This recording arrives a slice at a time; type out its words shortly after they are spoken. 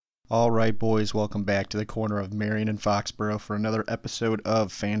All right, boys, welcome back to the corner of Marion and Foxborough for another episode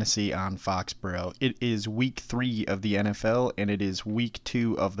of Fantasy on Foxborough. It is week 3 of the NFL, and it is week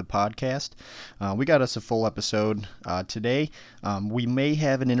 2 of the podcast. We got us a full episode today. We may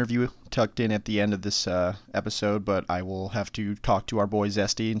have an interview tucked in at the end of this episode, but I will have to talk to our boy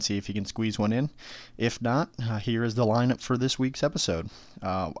ZESTY and see if he can squeeze one in. If not, here is the lineup for this week's episode.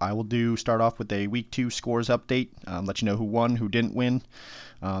 I will start off with a week 2 scores update, let you know who won, who didn't win.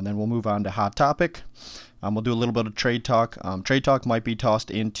 Then we'll move on to Hot Topic. We'll do a little bit of Trade Talk. Trade Talk might be tossed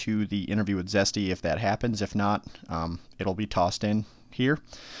into the interview with ZESTY if that happens. If not, it'll be tossed in here.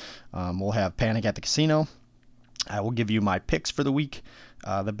 We'll have Panic at the Casino. I will give you my picks for the week,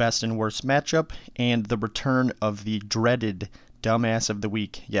 the best and worst matchup, and the return of the dreaded Dumbass of the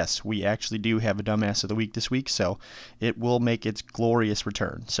Week. Yes, we actually do have a Dumbass of the Week this week, so it will make its glorious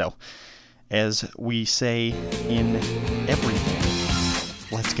return. So, as we say in everything,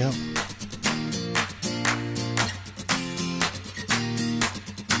 let's go.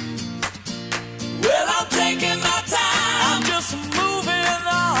 Well, I'm taking my time. I'm just moving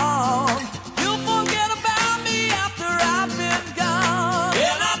on. You'll forget about me after I've been gone.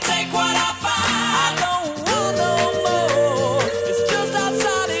 And I take what I find. I don't want no more. It's just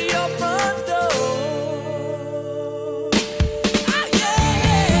outside of your front door. Ah, yeah.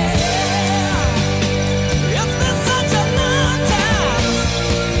 It's been such a long time.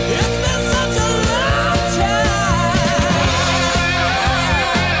 It's been such a long time.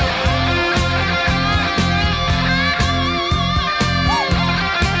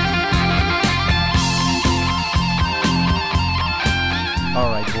 All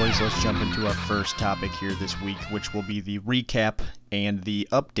right, boys, let's jump into our first topic here this week, which will be the recap and the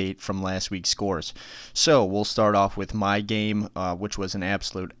update from last week's scores. So we'll start off with my game, which was an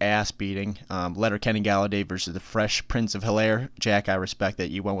absolute ass beating. Letterkenny Galladay versus the Fresh Prince of Hilaire. Jack, I respect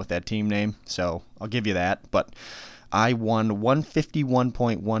that you went with that team name, so I'll give you that. But I won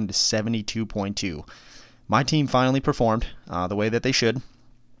 151.1 to 72.2. My team finally performed the way that they should.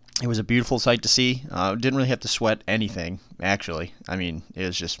 It was a beautiful sight to see. Didn't really have to sweat anything, actually. I mean, it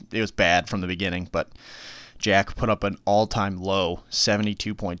was bad from the beginning, but Jack put up an all-time low,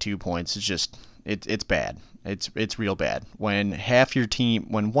 72.2 points. It's bad. It's real bad. When half your team,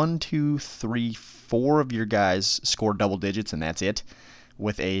 when 1, 2, 3, 4 of your guys score double digits and that's it,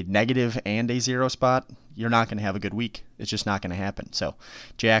 with a negative and a 0 spot, you're not going to have a good week. It's just not going to happen. So,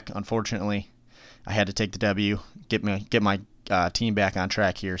 Jack, unfortunately, I had to take the W, get my team back on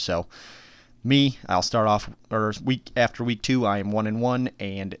track here. So I'll start off, after week 2, I am 1-1,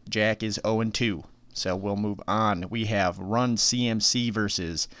 and Jack is 0-2. So we'll move on. We have Run CMC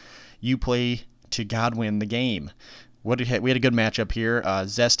versus You Play to God Win the Game. We had a good matchup here.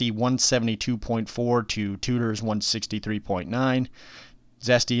 ZESTY 172.4 to Tudor's 163.9.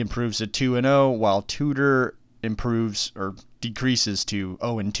 ZESTY improves to 2-0, while Tudor improves or decreases to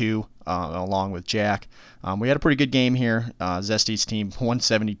 0-2 along with Jack. We had a pretty good game here. ZESTY's team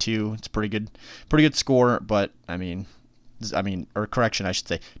 172. It's a pretty good score, but I mean, or correction, I should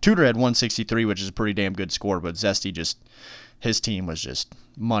say. Tudor had 163, which is a pretty damn good score, but ZESTY his team was just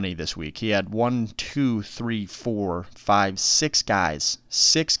money this week. He had 6 guys.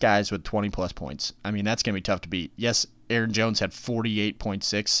 6 guys with 20 plus points. I mean, that's gonna be tough to beat. Yes, Aaron Jones had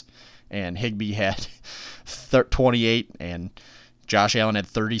 48.6. and Higbee had 28, and Josh Allen had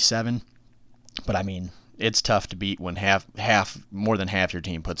 37. But I mean, it's tough to beat when more than half your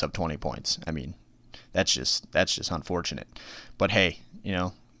team puts up 20 points. I mean, that's just unfortunate. But hey,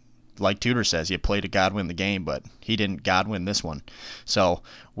 like Tudor says, you play to God win the game, but he didn't God win this one. So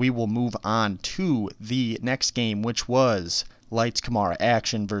we will move on to the next game, which was Lights Camara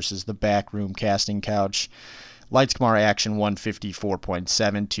Action versus the Backroom Casting Couch. Lights Camara Action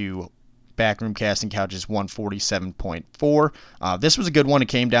 154.7 to Backroom Casting Couch's 147.4. This was a good one. It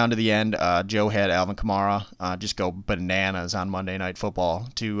came down to the end. Joe had Alvin Kamara just go bananas on Monday Night Football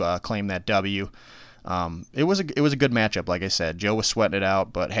to claim that W. It was a good matchup, like I said. Joe was sweating it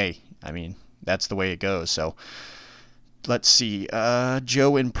out, but hey, I mean, that's the way it goes. So let's see.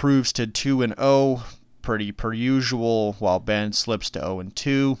 Joe improves to 2-0, pretty per usual, while Ben slips to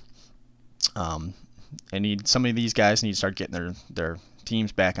 0-2. And some of these guys need to start getting their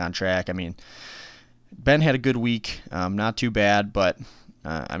teams back on track. I mean, Ben had a good week, not too bad, but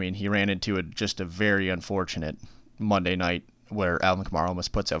I mean, he ran into just a very unfortunate Monday night where Alvin Kamara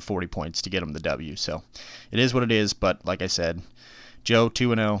almost puts out 40 points to get him the W. So it is what it is, but like I said, Joe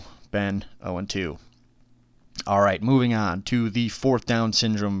 2-0, Ben 0-2. All right, moving on to the Fourth Down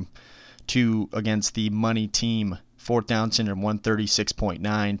Syndrome 2 against the Money Team Fourth down syndrome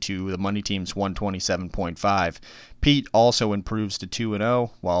 136.9 to the money team's 127.5. Pete also improves to 2-0,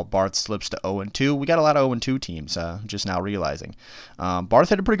 while Barth slips to 0-2. We got a lot of 0-2 teams, just now realizing. Barth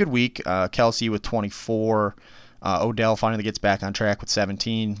had a pretty good week. Kelsey with 24. Odell finally gets back on track with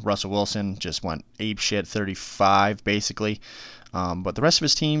 17. Russell Wilson just went apeshit, 35 basically. But the rest of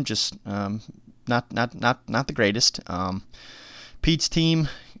his team just not the greatest. Pete's team,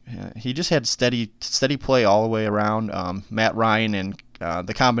 he just had steady play all the way around. Matt Ryan and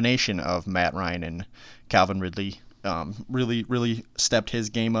the combination of Matt Ryan and Calvin Ridley really stepped his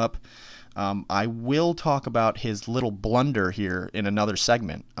game up. I will talk about his little blunder here in another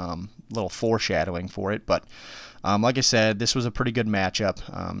segment, little foreshadowing for it. But like I said, this was a pretty good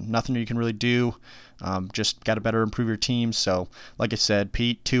matchup. Nothing you can really do. Just got to better improve your team. So, like I said,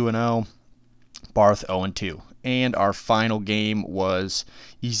 Pete 2-0, Barth 0-2. And our final game was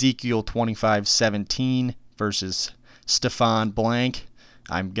Ezekiel 25-17 versus Stefan Blank.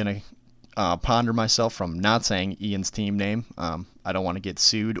 I'm going to ponder myself from not saying Ian's team name. I don't want to get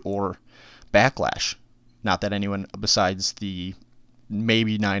sued or backlash. Not that anyone besides the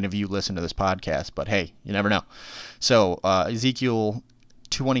maybe 9 of you listen to this podcast, but hey, you never know. So Ezekiel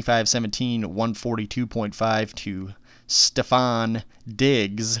 25-17, 142.5 to Stefan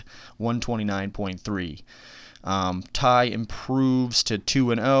Diggs, 129.3. Ty improves to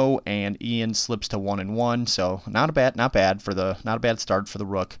 2-0, and Ian slips to 1-1. So not a bad start for the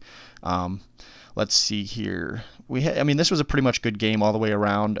Rook. Let's see here. This was a pretty much good game all the way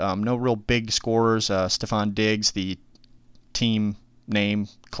around. No real big scorers. Stefan Diggs, the team name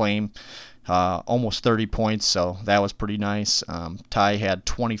claim, almost 30 points, so that was pretty nice. Ty had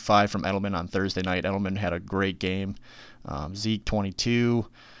 25 from Edelman on Thursday night. Edelman had a great game. Zeke 22.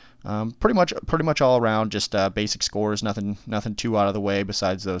 Pretty much all around, just basic scores. Nothing too out of the way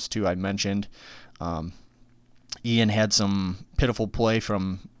besides those two I mentioned. Ian had some pitiful play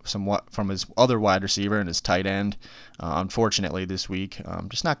from his other wide receiver and his tight end. Unfortunately, this week,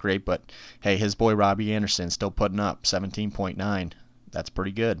 just not great. But hey, his boy Robbie Anderson still putting up 17.9. That's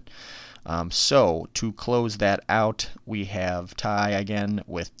pretty good. So to close that out, we have Ty again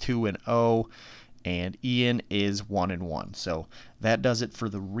with 2-0, and Ian is 1-1. So that does it for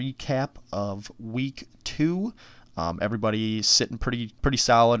the recap of week 2. Everybody's sitting pretty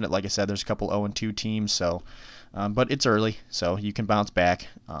solid. Like I said, there's a couple 0-2 teams, so but it's early, so you can bounce back.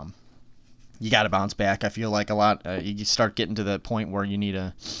 You got to bounce back. I feel like a lot. You start getting to the point where you need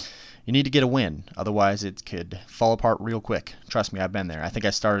to get a win. Otherwise, it could fall apart real quick. Trust me, I've been there. I think I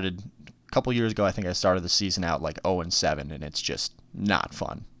started a couple years ago. I think I started the season out like 0-7, and it's just not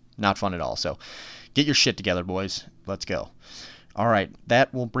fun. Not fun at all. So get your shit together, boys. Let's go. All right,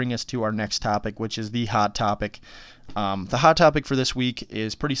 that will bring us to our next topic, which is the hot topic. The hot topic for this week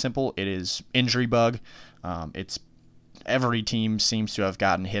is pretty simple. It is injury bug. It's every team seems to have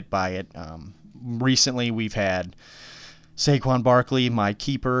gotten hit by it. Recently, we've had Saquon Barkley, my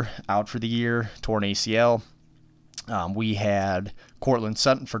keeper, out for the year, torn ACL. We had Cortland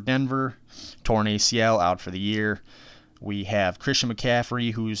Sutton for Denver, torn ACL, out for the year. We have Christian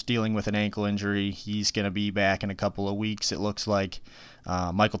McCaffrey, who's dealing with an ankle injury. He's going to be back in a couple of weeks, it looks like.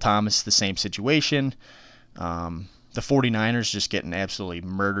 Michael Thomas, the same situation. The 49ers just getting absolutely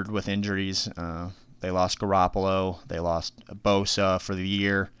murdered with injuries. They lost Garoppolo. They lost Bosa for the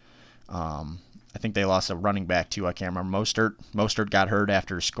year. I think they lost a running back, too. I can't remember. Mostert got hurt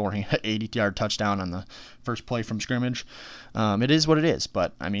after scoring an 80-yard touchdown on the first play from scrimmage. It is what it is.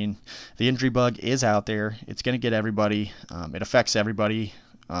 But, the injury bug is out there. It's going to get everybody. It affects everybody.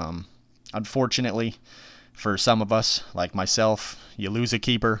 Unfortunately, for some of us, like myself, you lose a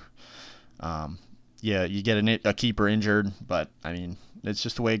keeper. You get a keeper injured. But, it's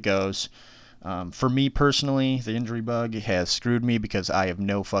just the way it goes. For me personally, the injury bug has screwed me because I have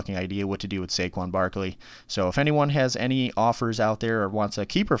no fucking idea what to do with Saquon Barkley. So if anyone has any offers out there or wants a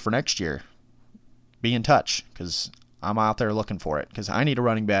keeper for next year, be in touch because I'm out there looking for it because I need a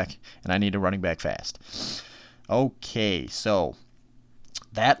running back and I need a running back fast. Okay, so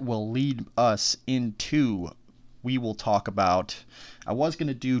that will lead us into, we will talk about, I was going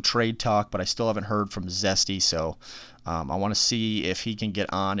to do trade talk, but I still haven't heard from ZESTY, so I want to see if he can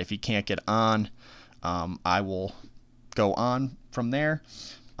get on. If he can't get on, I will go on from there.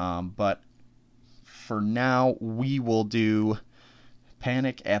 But for now, we will do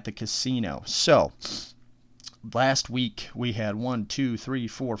Panic at the Casino. So, last week we had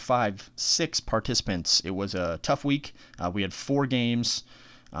 6 participants. It was a tough week. We had 4 games.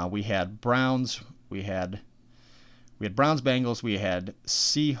 We had Browns. We had Browns, Bengals, we had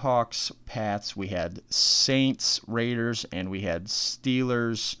Seahawks, Pats, we had Saints, Raiders, and we had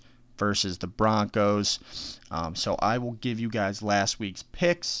Steelers versus the Broncos. So I will give you guys last week's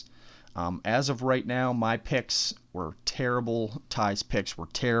picks. As of right now, my picks were terrible. Ty's picks were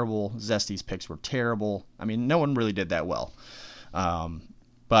terrible. Zesty's picks were terrible. I mean, no one really did that well.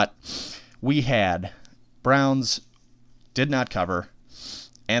 But we had Browns did not cover,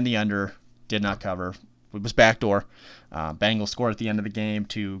 and the under did not cover. It was backdoor. Bengals scored at the end of the game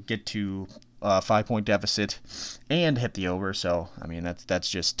to get to a 5-point deficit and hit the over. So, I mean, that's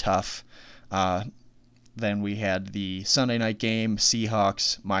just tough. Then we had the Sunday night game,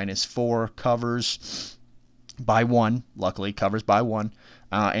 Seahawks -4 covers by 1. Luckily, covers by 1,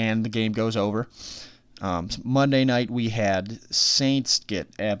 and the game goes over. Monday night we had Saints get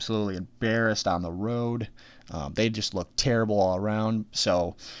absolutely embarrassed on the road. They just looked terrible all around.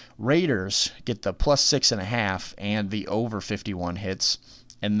 So Raiders get the +6.5 and the over 51 hits.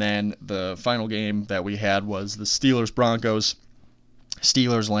 And then the final game that we had was the Steelers-Broncos.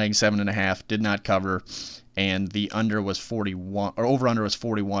 Steelers laying 7.5, did not cover, and the under was 41, or over-under was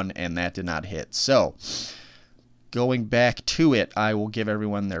 41, and that did not hit. So going back to it, I will give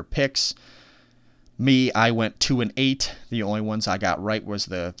everyone their picks. Me, I went 2-8. The only ones I got right was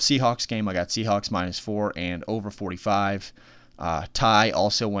the Seahawks game. I got Seahawks -4 and over 45. Ty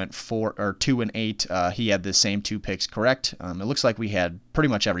also went 2-8. He had the same 2 picks correct. It looks like we had pretty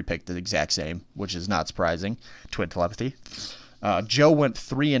much every pick the exact same, which is not surprising. Twin telepathy. Joe went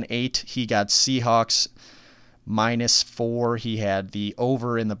 3-8. He got Seahawks -4. He had the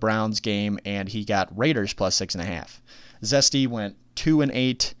over in the Browns game, and he got Raiders +6.5. Zesty went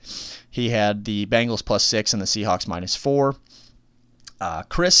 2-8. He had the Bengals +6 and the Seahawks -4.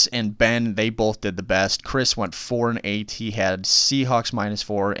 Chris and Ben, they both did the best. Chris went 4-8. He had Seahawks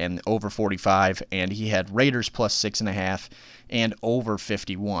 -4 and over 45, and he had Raiders +6.5 and over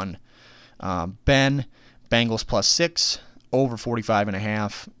 51. Ben, Bengals +6, over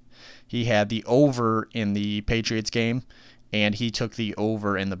 45.5. He had the over in the Patriots game, and he took the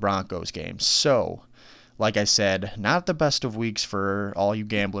over in the Broncos game. So, like I said, not the best of weeks for all you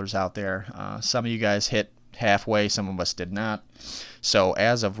gamblers out there. Some of you guys hit halfway, some of us did not. So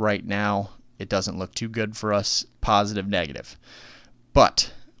as of right now, it doesn't look too good for us, positive, negative.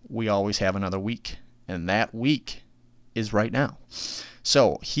 But we always have another week, and that week is right now.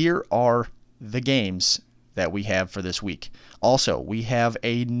 So here are the games that we have for this week. Also, we have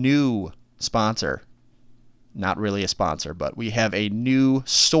a new sponsor. Not really a sponsor, but we have a new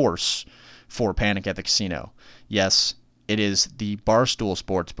source for Panic at the Casino. Yes, it is the Barstool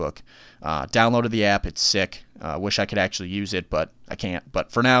Sportsbook. Downloaded the app. It's sick. Wish I could actually use it, but I can't.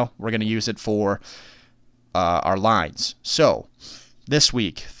 But for now, we're going to use it for our lines. So, this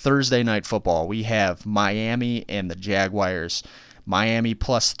week, Thursday Night Football, we have Miami and the Jaguars. Miami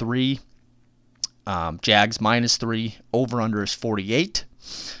 +3. Jags -3. Over/under is 48.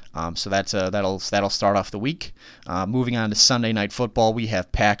 So that'll start off the week. Moving on to Sunday Night Football, we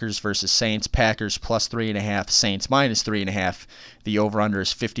have Packers versus Saints. Packers +3.5. Saints -3.5. The over/under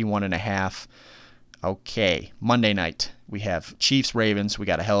is 51.5. Okay, Monday night we have Chiefs Ravens. We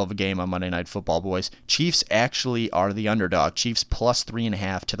got a hell of a game on Monday Night Football, boys. Chiefs actually are the underdog. Chiefs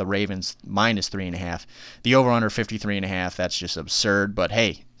 +3.5 to the Ravens -3.5. The over/under 53.5. That's just absurd. But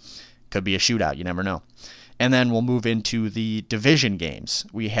hey, could be a shootout. You never know. And then we'll move into the division games.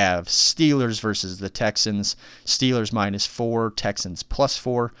 We have Steelers versus the Texans. Steelers -4, Texans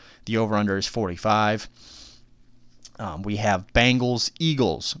 +4. The over/under is 45. We have Bengals,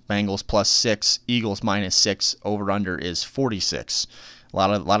 Eagles. Bengals +6, Eagles -6. Over/under is 46. A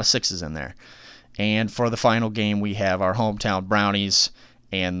lot of sixes in there. And for the final game, we have our hometown Brownies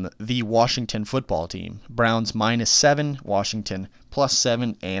and the Washington football team. Browns -7, Washington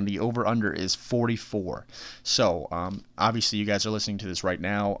 +7, and the over/under is 44. So, obviously, you guys are listening to this right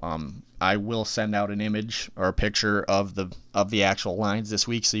now. I will send out an image or a picture of the actual lines this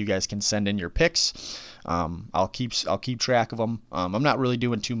week, so you guys can send in your picks. I'll keep track of them. I'm not really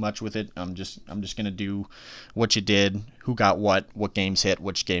doing too much with it. I'm just gonna do what you did, who got what games hit,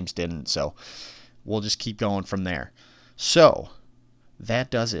 which games didn't. So, we'll just keep going from there. So,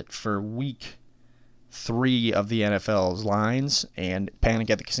 that does it for week 3 of the NFL's lines and Panic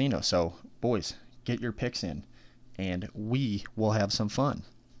at the Casino. So, boys, get your picks in, and we will have some fun.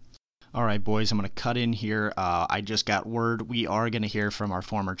 All right, boys, I'm going to cut in here. I just got word we are going to hear from our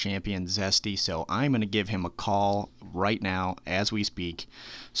former champion, Zesty, so I'm going to give him a call right now as we speak.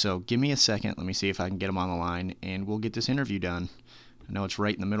 So give me a second. Let me see if I can get him on the line, and we'll get this interview done. I know it's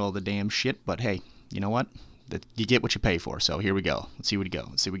right in the middle of the damn shit, but hey, you know what? You get what you pay for, so here we go. Let's see what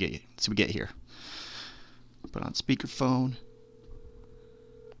we get here. Put on speakerphone.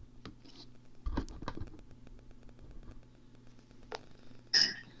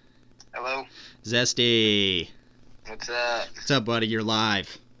 Zesty. What's up? What's up, buddy? You're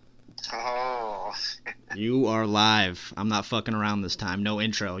live. Oh. You are live. I'm not fucking around this time. No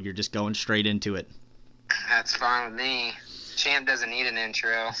intro. You're just going straight into it. That's fine with me. Champ doesn't need an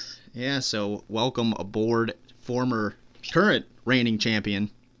intro. Yeah, so welcome aboard current reigning champion,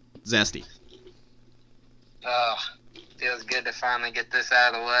 Zesty. Oh, feels good to finally get this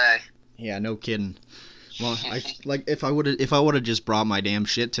out of the way. Yeah, no kidding. Well, if I would have just brought my damn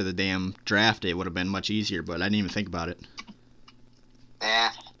shit to the damn draft, it would have been much easier. But I didn't even think about it.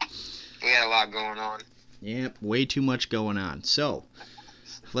 Yeah, we got a lot going on. Yep, way too much going on. So,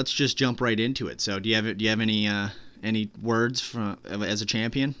 let's just jump right into it. So, do you have any words as a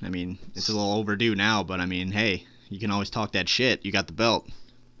champion? I mean, it's a little overdue now, but I mean, hey, you can always talk that shit. You got the belt.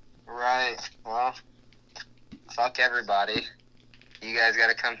 Right. Well, fuck everybody. You guys got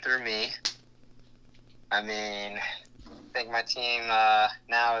to come through me. I mean, I think my team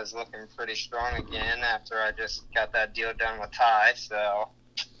now is looking pretty strong again after I just got that deal done with Ty, so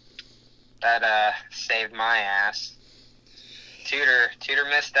that saved my ass. Tudor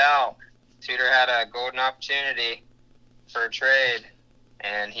missed out. Tudor had a golden opportunity for a trade,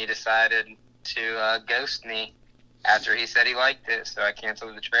 and he decided to ghost me after he said he liked it, so I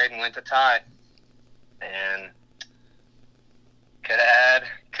canceled the trade and went to Ty. And could have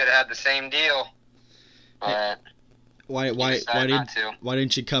had the same deal. But why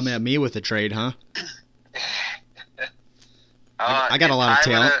didn't you come at me with a trade, huh? I got a lot of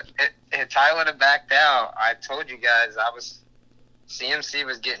talent. If Ty would have backed out, I told you guys CMC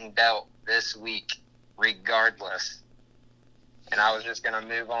was getting dealt this week regardless, and I was just gonna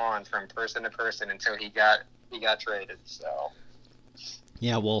move on from person to person until he got traded. So.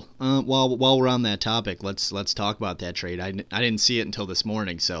 Yeah, well, while we're on that topic, let's talk about that trade. I didn't see it until this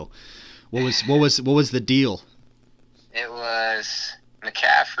morning. So, what was the deal? It was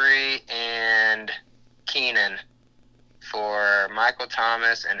McCaffrey and Keenan for Michael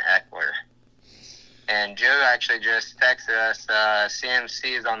Thomas and Eckler. And Joe actually just texted us,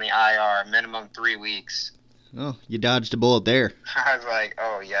 CMC is on the IR, minimum 3 weeks. Oh, you dodged a bullet there. I was like,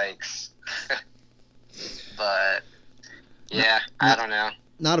 oh, yikes. But, yeah, I don't know.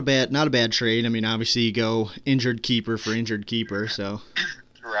 Not a bad trade. I mean, obviously you go injured keeper for injured keeper, so.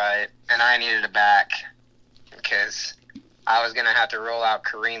 Right, and I needed a back because I was going to have to roll out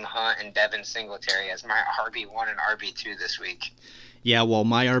Kareem Hunt and Devin Singletary as my RB1 and RB2 this week. Yeah, well,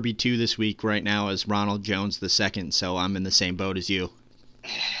 my RB2 this week right now is Ronald Jones II, so I'm in the same boat as you.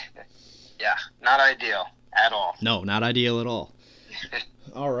 Yeah, not ideal at all. No, not ideal at all.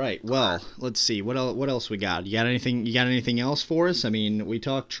 All right, well, let's see. What else we got? You got anything else for us? I mean, we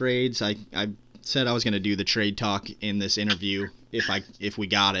talked trades. I said I was going to do the trade talk in this interview if we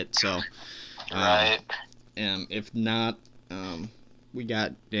got it. So, right. If not, we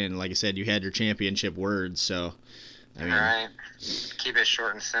got, and like I said, you had your championship words. So, I mean, all right. Keep it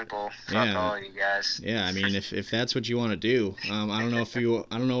short and simple. Fuck all you guys. Yeah, I mean, if that's what you want to do, I don't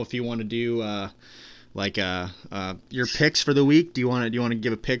know if you want to do your picks for the week. Do you want to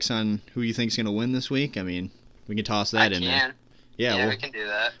give a picks on who you think's going to win this week? I mean, we can toss that in there. Yeah, we can do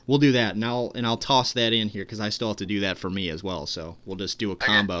that. We'll do that, and I'll toss that in here because I still have to do that for me as well. So we'll just do a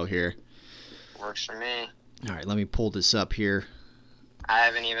combo here. Works for me. All right, let me pull this up here. I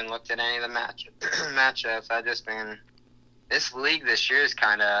haven't even looked at any of the matchups. I've just been. This league this year is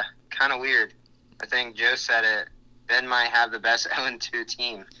kind of weird. I think Joe said it. Ben might have the best 0-2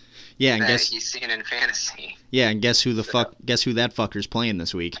 team. Yeah, and guess he's seen in fantasy. Yeah, and guess who that fucker's playing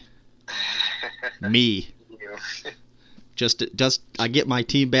this week? Me. You. Just I get my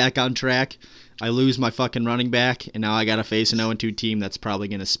team back on track. I lose my fucking running back, and now I got to face an 0-2 team that's probably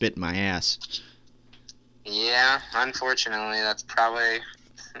gonna spit in my ass. Yeah, unfortunately, that's probably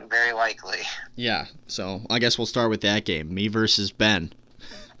very likely. Yeah, so I guess we'll start with that game. Me versus Ben.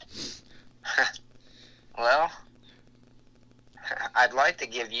 Well, I'd like to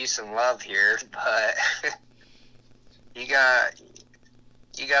give you some love here, but you got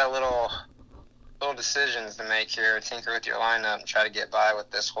a little decisions to make here. Tinker with your lineup and try to get by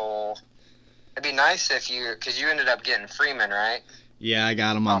with this whole. It'd be nice because you ended up getting Freeman, right? Yeah, I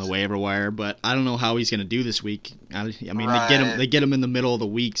got him on the waiver wire, but I don't know how he's going to do this week. I mean, right. they get him in the middle of the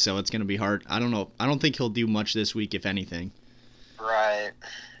week, so it's going to be hard. I don't know. I don't think he'll do much this week, if anything. Right.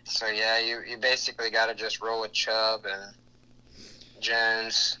 So, yeah, you basically got to just roll with Chubb and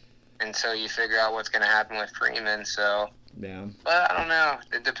Jones until you figure out what's going to happen with Freeman. So, yeah. But I don't know.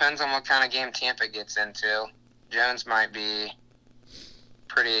 It depends on what kind of game Tampa gets into. Jones might be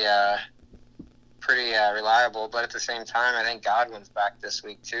pretty reliable, but at the same time, I think Godwin's back this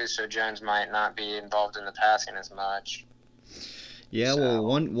week too, so Jones might not be involved in the passing as much. Yeah, So.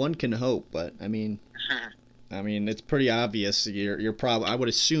 well, one can hope, but I mean, it's pretty obvious. You're probably. I would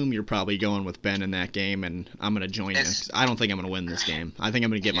assume you're probably going with Ben in that game, and I'm gonna join you. 'Cause I don't think I'm gonna win this game. I think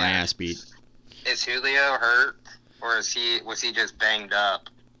I'm gonna get my ass beat. Is Julio hurt, or was he just banged up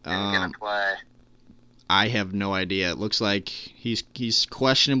and gonna play? I have no idea. It looks like he's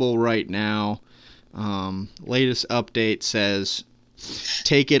questionable right now. Latest update says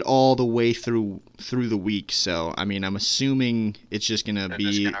take it all the way through the week. So I mean, I'm assuming it's just gonna They're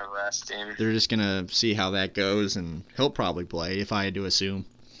be. just gonna rest him. They're just gonna see how that goes, and he'll probably play if I had to assume.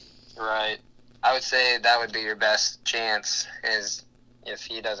 Right. I would say that would be your best chance is if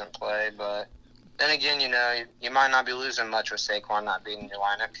he doesn't play, but. Then again, you might not be losing much with Saquon not being in your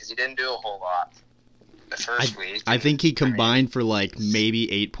lineup because he didn't do a whole lot the first week. I think he combined for like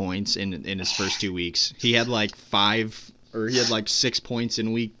maybe 8 points in his first 2 weeks. He had like 6 points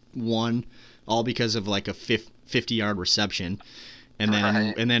in week 1, all because of like a 50-yard reception. And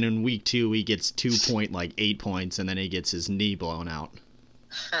then in week 2 he gets 8 points, and then he gets his knee blown out.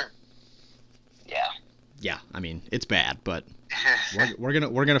 Yeah. Yeah, I mean it's bad, but we're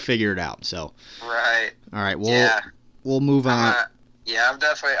gonna figure it out. So. Right. All right. We'll move on.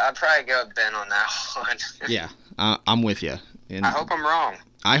 I'd probably go with Ben on that one. Yeah, I'm with you. And I hope I'm wrong.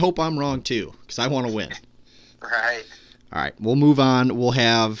 I hope I'm wrong too, because I want to win. Right. All right, we'll move on.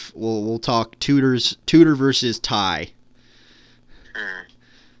 We'll talk Tudor versus Ty.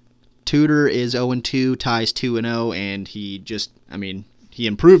 Tudor is 0-2, Ty's 2-0, and he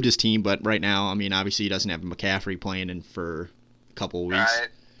improved his team, but right now, I mean, obviously he doesn't have McCaffrey playing in for a couple of weeks. Right.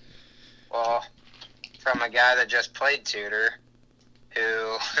 Well, from a guy that just played Tudor,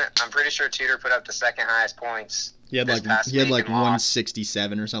 who I'm pretty sure Tudor put up the second highest points. He had like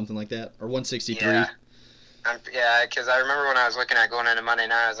 167 or something like that, or 163. Yeah, because I remember when I was looking at going into Monday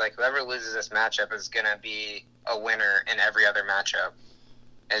night, I was like, whoever loses this matchup is going to be a winner in every other matchup.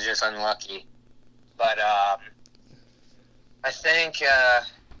 It's just unlucky. But I think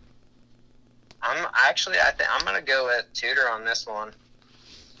I'm going to go with Tudor on this one.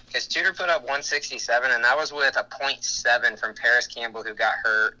 Because Tudor put up 167, and that was with a .7 from Paris Campbell, who got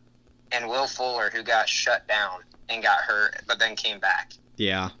hurt, and Will Fuller, who got shut down and got hurt, but then came back.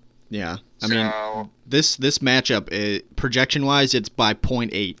 Yeah. I mean, this matchup, projection-wise, it's by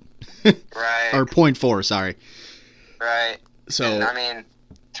 0.8. Right. Or 0.4, sorry. Right. So, and, I mean,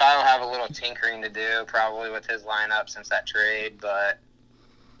 Ty will have a little tinkering to do, probably with his lineup since that trade, but,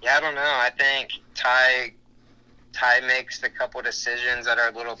 yeah, I don't know. I think Ty makes a couple decisions that are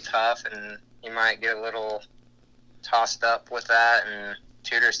a little tough, and he might get a little tossed up with that. And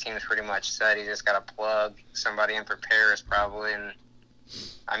Tudor's team's pretty much set. He just got to plug somebody in for Paris probably. And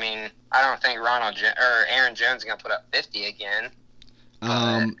I mean, I don't think Aaron Jones is gonna put up 50 again.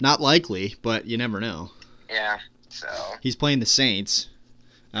 Not likely, but you never know. Yeah. So he's playing the Saints.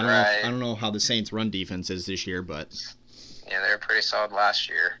 I don't know how the Saints' run defense is this year, but yeah, they were pretty solid last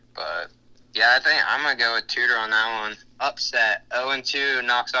year, but. Yeah, I think I'm going to go with Tudor on that one. Upset. 0-2,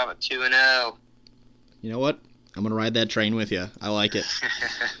 knocks off at 2-0. You know what? I'm going to ride that train with you. I like it.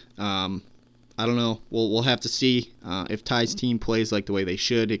 I don't know. We'll have to see if Ty's team plays like the way they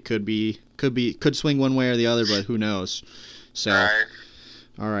should. It could swing one way or the other, but who knows? So,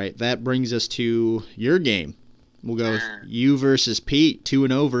 all right. That brings us to your game. We'll go with you versus Pete,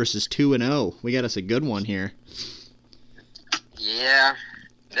 2-0 versus 2-0. We got us a good one here. Yeah.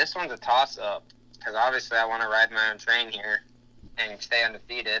 This one's a toss-up, because obviously I want to ride my own train here and stay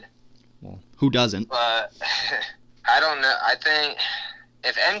undefeated. Well, who doesn't? But I don't know. I think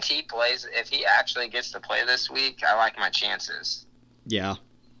if MT plays, if he actually gets to play this week, I like my chances. Yeah.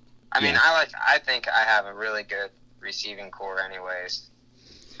 I mean, I think I have a really good receiving core anyways.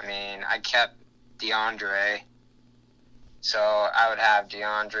 I mean, I kept DeAndre, so I would have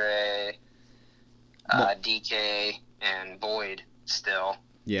DeAndre, DK, and Boyd still.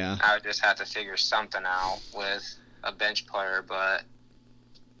 Yeah. I would just have to figure something out with a bench player, but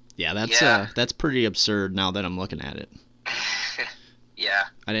yeah, that's pretty absurd now that I'm looking at it. Yeah.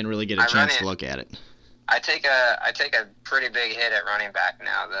 I didn't really get a chance to look at it. I take a pretty big hit at running back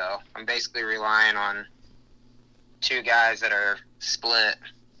now, though. I'm basically relying on two guys that are split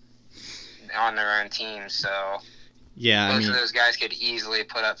on their own teams, so yeah, both of those guys could easily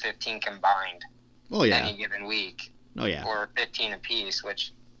put up 15 combined. Oh yeah. Any given week. Oh yeah. Or 15 apiece,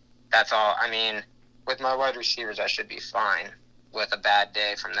 which that's all. I mean, with my wide receivers, I should be fine with a bad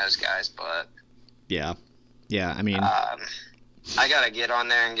day from those guys, but yeah. I mean, I gotta get on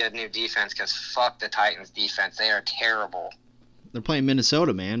there and get a new defense because fuck the Titans defense. They are terrible. They're playing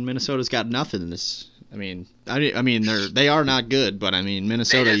Minnesota, man. Minnesota's got nothing in this. I mean, they are not good, but I mean,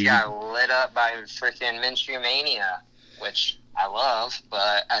 Minnesota. They just got lit up by freaking Minshew mania, which I love,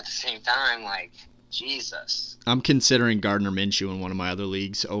 but at the same time, like, Jesus. I'm considering Gardner Minshew in one of my other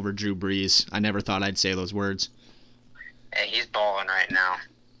leagues over Drew Brees. I never thought I'd say those words. Hey, he's balling right now.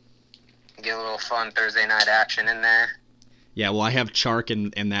 Get a little fun Thursday night action in there. Yeah, well, I have Chark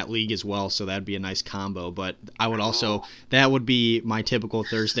in that league as well, so that'd be a nice combo. But I would also, that would be my typical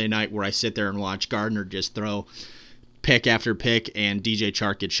Thursday night where I sit there and watch Gardner just throw pick after pick and DJ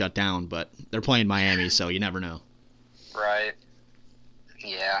Chark get shut down. But they're playing Miami, so you never know. Right.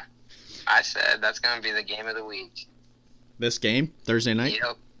 Yeah. I said that's going to be the game of the week. This game, Thursday night?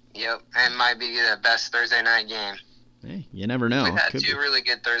 Yep. And it might be the best Thursday night game. Hey, you never know. We've had two really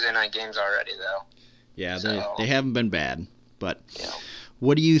good Thursday night games already, though. Yeah, they haven't been bad. But yeah.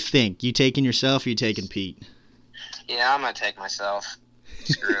 What do you think? You taking yourself or you taking Pete? Yeah, I'm going to take myself.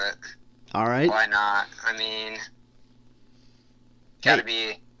 Screw it. All right. Why not? I mean,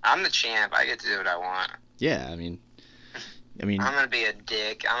 I'm the champ. I get to do what I want. Yeah, I mean, I'm going to be a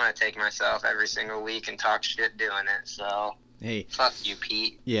dick. I'm going to take myself every single week and talk shit doing it. So, hey, fuck you,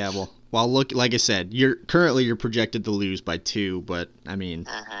 Pete. Yeah, well, look, like I said, you're projected to lose by 2, but I mean,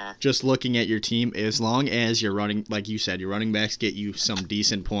 just looking at your team, as long as you're running, like you said, your running backs get you some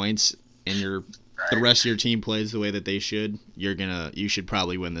decent points, and the rest of your team plays the way that they should, you should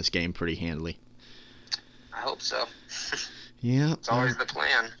probably win this game pretty handily. I hope so. Yeah, it's always the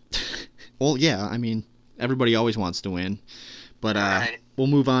plan. Well, yeah, I mean, everybody always wants to win, but we'll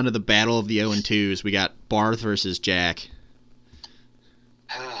move on to the battle of the 0-2s. We got Barth versus Jack.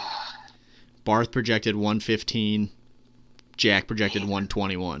 Barth projected 115. Jack projected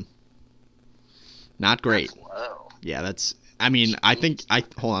 121. Not great. That's low. Yeah,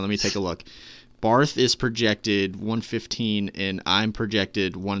 hold on, let me take a look. Barth is projected 115 and I'm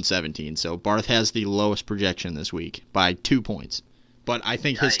projected 117. So Barth has the lowest projection this week by 2 points. But I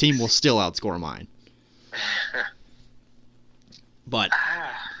think his team will still outscore mine. But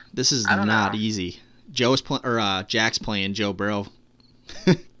this is not easy. Jack's playing Joe Burrow.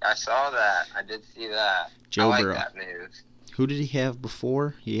 I saw that. I did see that. Joe I Burrow. That move. Who did he have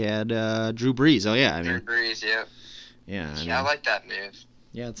before? He had Drew Brees. Oh yeah, Drew Brees. Yep. Yeah. I like that move.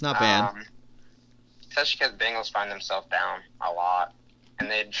 Yeah, it's not bad. Especially because Bengals find themselves down a lot, and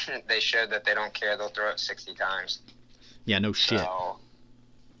they showed that they don't care. They'll throw it 60 times. Yeah, no shit. So,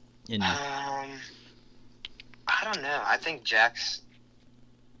 I don't know. I think Jack's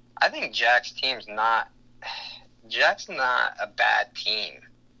team's not. Jack's not a bad team.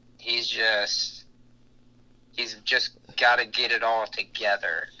 He's just got to get it all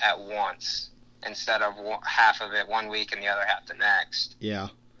together at once instead of half of it one week and the other half the next. Yeah.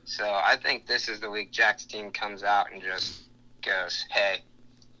 So I think this is the week Jack's team comes out and just goes, hey,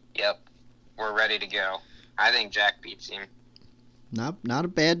 yep, we're ready to go. I think Jack beats him. Not a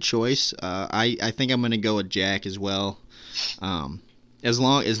bad choice. I think I'm going to go with Jack as well. As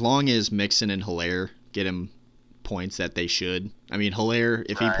long as Mixon and Hilaire get him points that they should. I mean, Hilaire,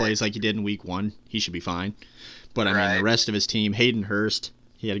 if he plays like he did in week 1, he should be fine. But I mean, the rest of his team, Hayden Hurst,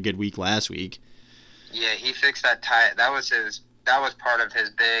 he had a good week last week. Yeah, he fixed that tight. That was part of his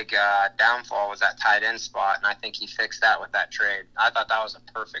big downfall, was that tight end spot, and I think he fixed that with that trade. I thought that was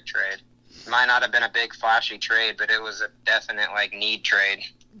a perfect trade. It might not have been a big flashy trade, but it was a definite need trade.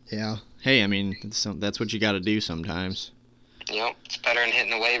 Yeah. Hey, I mean, that's what you got to do sometimes. Yep, it's better than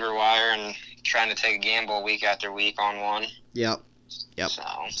hitting the waiver wire and trying to take a gamble week after week on one. Yep.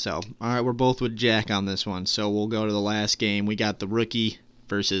 So, all right, we're both with Jack on this one. So we'll go to the last game. We got the rookie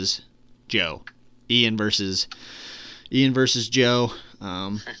versus Joe. Ian versus Joe.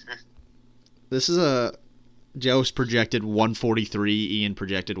 This is Joe's projected 143. Ian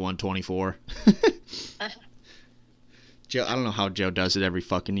projected 124. Joe, I don't know how Joe does it every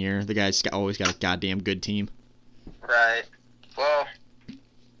fucking year. The guy's always got a goddamn good team. Right. Well,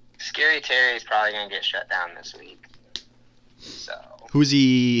 Scary Terry's probably going to get shut down this week. So. Who's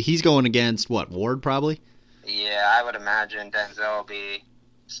he? He's going against, what, Ward probably? Yeah, I would imagine Denzel will be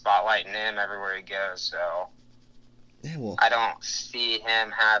spotlighting him everywhere he goes. So yeah, well, I don't see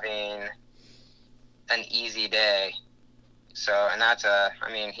him having an easy day. So, and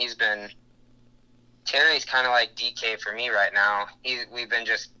Terry's kind of like DK for me right now. We've been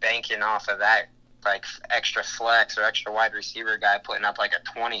just banking off of that, extra flex or extra wide receiver guy putting up a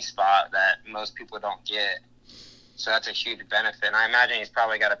 20 spot that most people don't get. So that's a huge benefit. And I imagine he's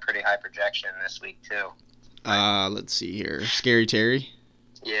probably got a pretty high projection this week too. Let's see here. Scary Terry.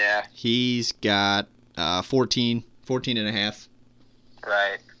 Yeah. He's got 14 and a half.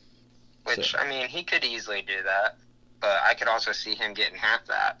 Right. Which, he could easily do that. But I could also see him getting half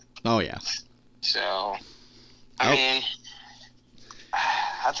that. Oh, yeah. So, that's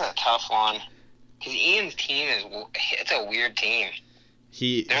a tough one. Because Ian's team it's a weird team.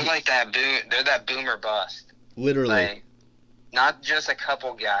 They're that boomer bust. Literally. Like, not just a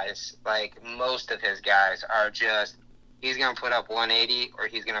couple guys. Like, most of his guys are just, he's going to put up 180 or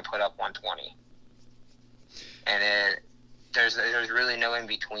he's going to put up 120. And there's really no in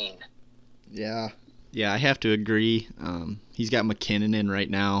between. Yeah. Yeah, I have to agree. He's got McKinnon in right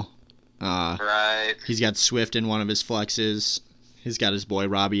now. Right. He's got Swift in one of his flexes. He's got his boy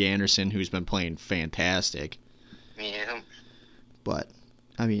Robbie Anderson, who's been playing fantastic. Yeah. But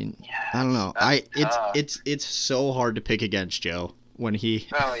I mean, I don't know. It's so hard to pick against Joe when he.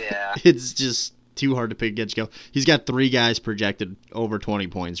 Oh yeah. It's just too hard to pick against Joe. He's got 3 guys projected over 20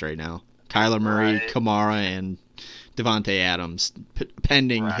 points right now: Kyler Murray, Right. Kamara, and Devontae Adams,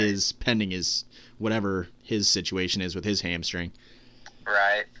 pending Right. his whatever his situation is with his hamstring.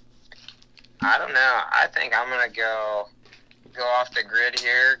 Right. I don't know. I think I'm gonna go off the grid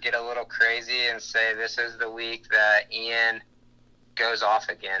here, get a little crazy, and say this is the week that Ian goes off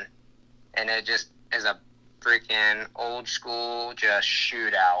again, and it just is a freaking old school just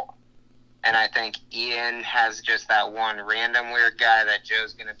shootout. And I think Ian has just that one random weird guy that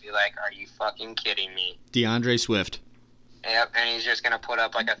Joe's gonna be like, "Are you fucking kidding me?" DeAndre Swift. Yep, and he's just gonna put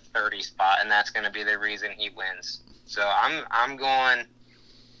up like a 30 spot, and that's gonna be the reason he wins. So I'm going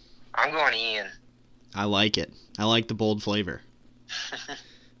Ian. I like it. I like the bold flavor.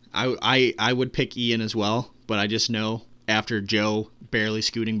 I would pick Ian as well, but I just know after Joe barely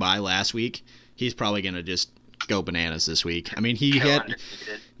scooting by last week, he's probably gonna just go bananas this week. I mean, he Go had,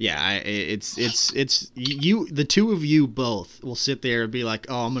 undefeated. yeah. It's you. The two of you both will sit there and be like,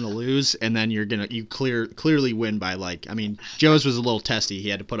 "Oh, I'm gonna lose," and then you clearly win by like. I mean, Joe's was a little testy. He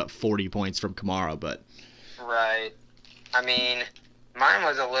had to put up 40 points from Kamara, but Right. I mean, mine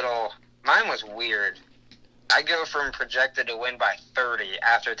was weird. I go from projected to win by 30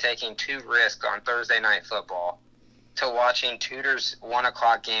 after taking 2 risks on Thursday Night Football to watching Tudor's 1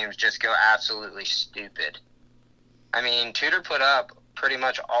 o'clock games just go absolutely stupid. I mean, Tudor put up pretty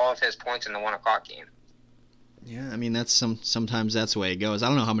much all of his points in the 1 o'clock game. yeah. I mean, sometimes that's the way it goes. I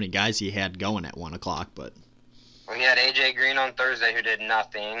don't know how many guys he had going at 1 o'clock, but Well, he had A.J. Green on Thursday who did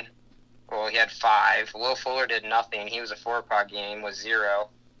nothing. Well, he had 5. Will Fuller did nothing. He was a 4 o'clock game with 0.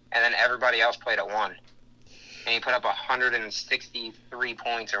 And then everybody else played at 1. And he put up 163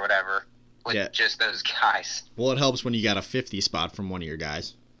 points or whatever with just those guys. well, it helps when you got a 50 spot from one of your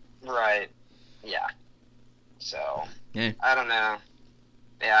guys. Right. Yeah. So, Yeah. I don't know.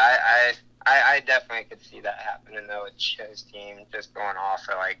 Yeah, I definitely could see that happening, though, with Joe's team just going off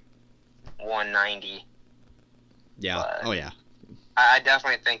at, like, 190. Yeah. But Oh yeah. I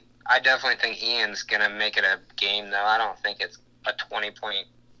definitely think Ian's going to make it a game, though. I don't think it's a 20-point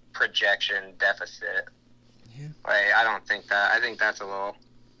projection deficit. Yeah. Like, I don't think that. I think that's a little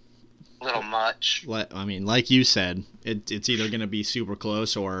much. I mean, like you said, it's either going to be super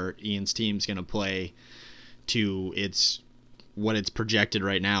close or Ian's team's going to play to what it's projected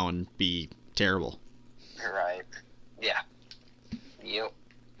right now and be terrible. Right. Yeah. Yep.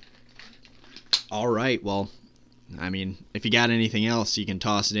 All right. Well, I mean, if you got anything else, you can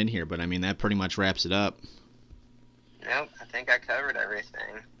toss it in here. But I mean, that pretty much wraps it up. Nope, I think I covered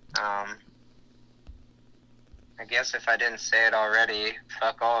everything. I guess if I didn't say it already,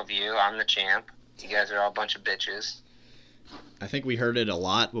 fuck all of you. I'm the champ. You guys are all a bunch of bitches. I think we heard it a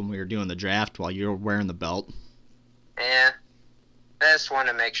lot when we were doing the draft while you were wearing the belt. Yeah. I just want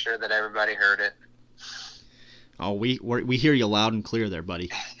to make sure that everybody heard it. Oh, we hear you loud and clear there,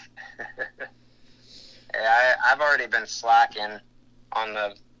 buddy. Yeah, I've already been slacking on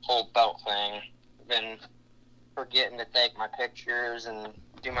the whole belt thing. Been forgetting to take my pictures and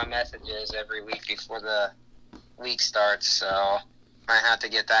do my messages every week before the week starts, so I have to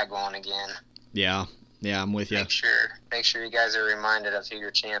get that going again. Yeah, I'm with you. Make sure you guys are reminded of who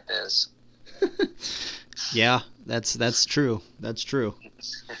your champ is. Yeah, that's true. That's true.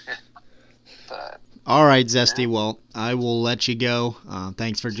 But All right, Zesty. Well, I will let you go.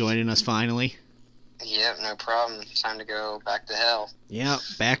 Thanks for joining us finally. yep, no problem. Time to go back to hell. Yeah,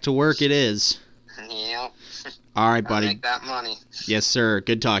 back to work it is. Yep. All right, Gotta buddy. make that money. Yes, sir.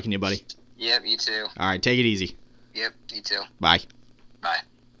 Good talking to you, buddy. Yep, you too. All right, take it easy. Yep, you too. Bye. Bye.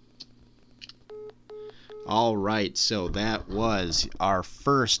 All right, so that was our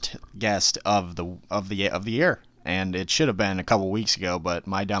first guest of the year, and it should have been a couple weeks ago, but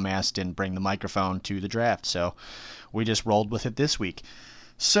my dumb ass didn't bring the microphone to the draft, so we just rolled with it this week.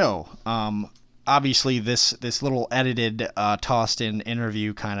 So, obviously, this little edited, tossed-in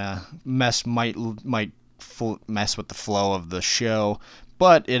interview kind of mess with the flow of the show,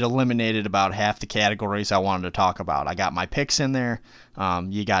 but it eliminated about half the categories I wanted to talk about. I got my picks in there.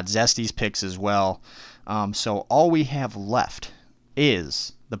 You got Zesty's picks as well. So all we have left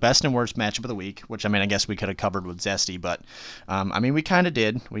is the best and worst matchup of the week, which, I mean, I guess we could have covered with Zesty, but, I mean, we kind of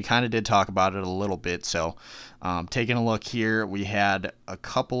did. We kind of did talk about it a little bit. So taking a look here, we had a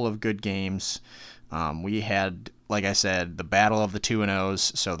couple of good games. We had, like I said, the battle of the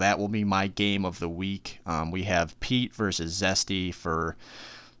 2-0s, so that will be my game of the week. We have Pete versus Zesty for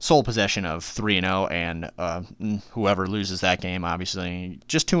sole possession of 3-0, and whoever loses that game, obviously,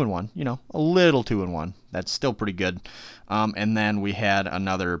 just 2-1. You know, a little 2-1. That's still pretty good. And then we had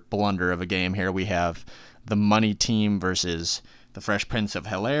another blunder of a game here. We have the Money Team versus the Fresh Prince of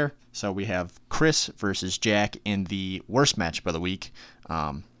Bel-Air. So we have Chris versus Jack in the worst matchup of the week.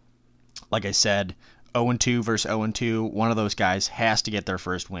 Like I said, 0-2 versus 0-2. One of those guys has to get their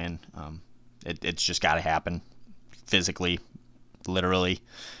first win. It's just got to happen. Physically, literally.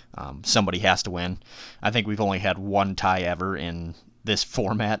 Somebody has to win. I think we've only had one tie ever in this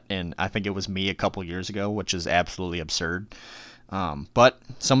format, and I think it was me a couple years ago, which is absolutely absurd. But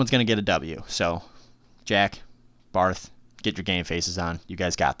someone's going to get a W. So, Jack, Barth, get your game faces on. You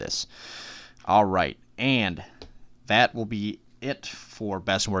guys got this. All right, and that will be it for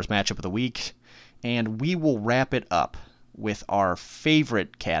best and worst matchup of the week, and we will wrap it up with our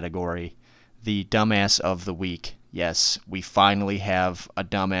favorite category, the dumbass of the week. Yes, we finally have a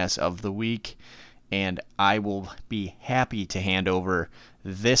dumbass of the week, and I will be happy to hand over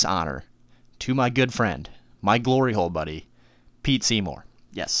this honor to my good friend, my glory hole buddy, Pete Seymour.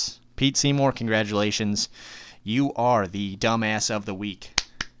 Yes, Pete Seymour, congratulations. You are the dumbass of the week.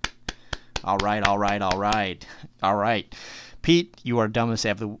 All right. Pete, you are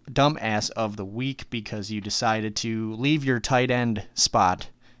dumbass of the week because you decided to leave your tight end spot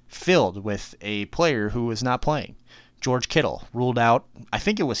filled with a player who was not playing. George Kittle ruled out. I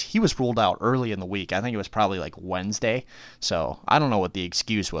think he was ruled out early in the week. I think it was probably like Wednesday. So I don't know what the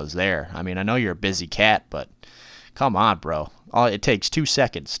excuse was there. I mean, I know you're a busy cat, but come on, bro. It takes 2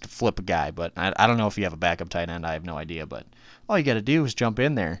 seconds to flip a guy, but I don't know if you have a backup tight end. I have no idea, but all you got to do is jump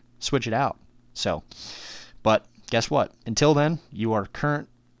in there, switch it out. So, but guess what? Until then, you are current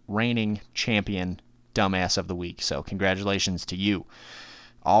reigning champion dumbass of the week. So congratulations to you.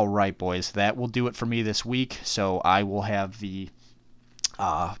 All right, boys, that will do it for me this week. So I will have the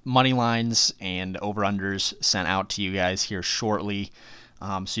money lines and over-unders sent out to you guys here shortly,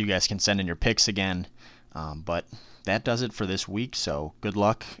 so you guys can send in your picks again. But that does it for this week. So good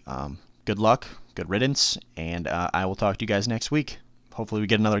luck, good riddance, and I will talk to you guys next week. Hopefully we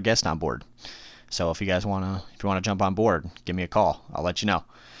get another guest on board. So if you guys wanna jump on board, give me a call. I'll let you know.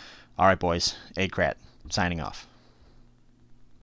 All right, boys. Krat signing off.